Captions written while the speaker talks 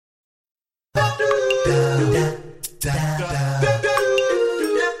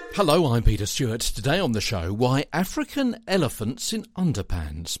Hello, I'm Peter Stewart. Today on the show, why African elephants in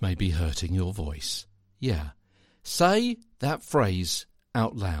underpants may be hurting your voice. Yeah, say that phrase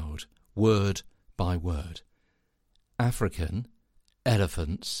out loud, word by word. African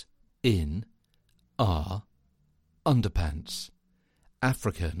elephants in our underpants.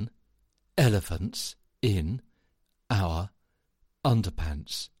 African elephants in our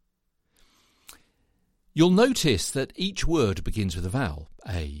underpants. You'll notice that each word begins with a vowel.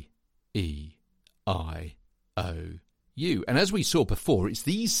 A, E, I, O, U. And as we saw before, it's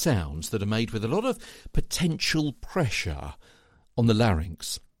these sounds that are made with a lot of potential pressure on the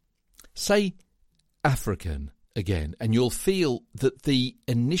larynx. Say African again, and you'll feel that the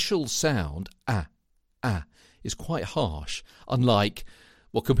initial sound, is quite harsh, unlike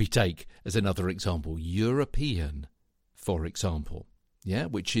what could we take as another example, European, for example. Yeah,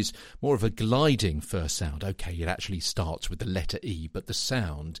 which is more of a gliding first sound. Okay, it actually starts with the letter E, but the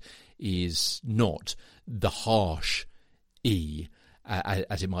sound is not the harsh E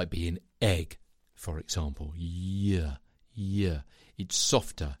as it might be in egg, for example. Yeah. It's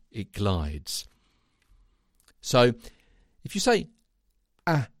softer, it glides. So, if you say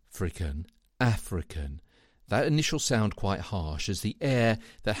African, that initial sound quite harsh as the air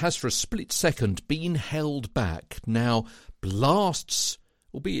that has for a split second been held back now blasts,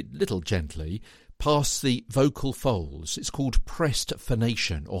 albeit little gently, past the vocal folds. It's called pressed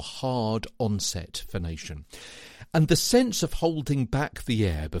phonation or hard onset phonation. And the sense of holding back the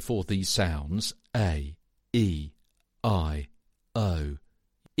air before these sounds, A, E, I, O,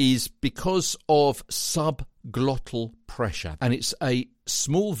 is because of subglottal pressure. And it's a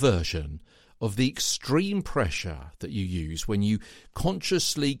small version of the extreme pressure that you use when you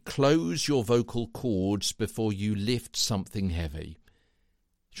consciously close your vocal cords before you lift something heavy.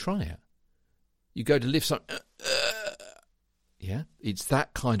 Try it. You go to lift something, yeah, it's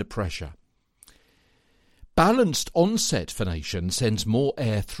that kind of pressure. Balanced onset phonation sends more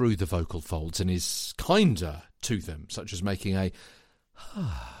air through the vocal folds and is kinder to them, such as making a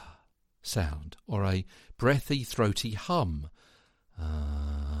sound or a breathy, throaty hum.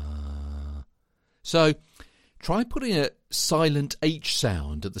 So, try putting a silent H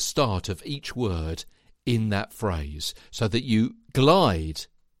sound at the start of each word in that phrase so that you glide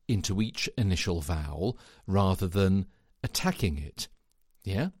into each initial vowel rather than attacking it.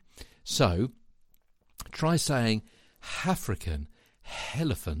 Yeah? So, try saying African,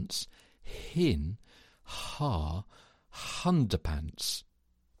 elephants, hin, ha, underpants.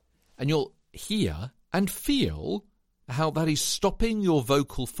 And you'll hear and feel how that is stopping your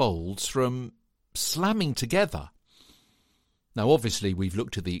vocal folds from slamming together. Now, obviously, we've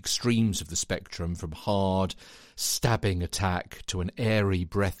looked at the extremes of the spectrum from hard, stabbing attack to an airy,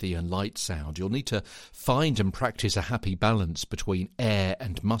 breathy and light sound. You'll need to find and practice a happy balance between air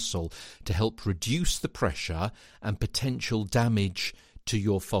and muscle to help reduce the pressure and potential damage to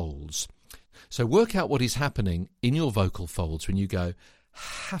your folds. So work out what is happening in your vocal folds when you go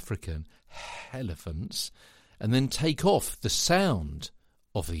African, elephants, and then take off the sound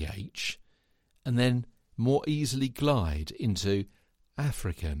of the H, and then more easily glide into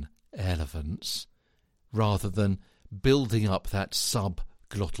African elephants rather than building up that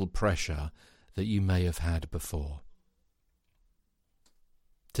subglottal pressure that you may have had before.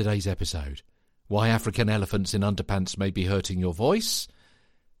 Today's episode, why African elephants in underpants may be hurting your voice.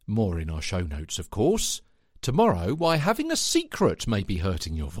 More in our show notes, of course. Tomorrow, why having a secret may be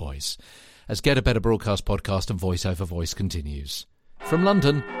hurting your voice, as Get a Better Broadcast podcast and Voice Over Voice continues. From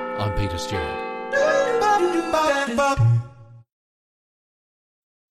London, I'm Peter Stewart.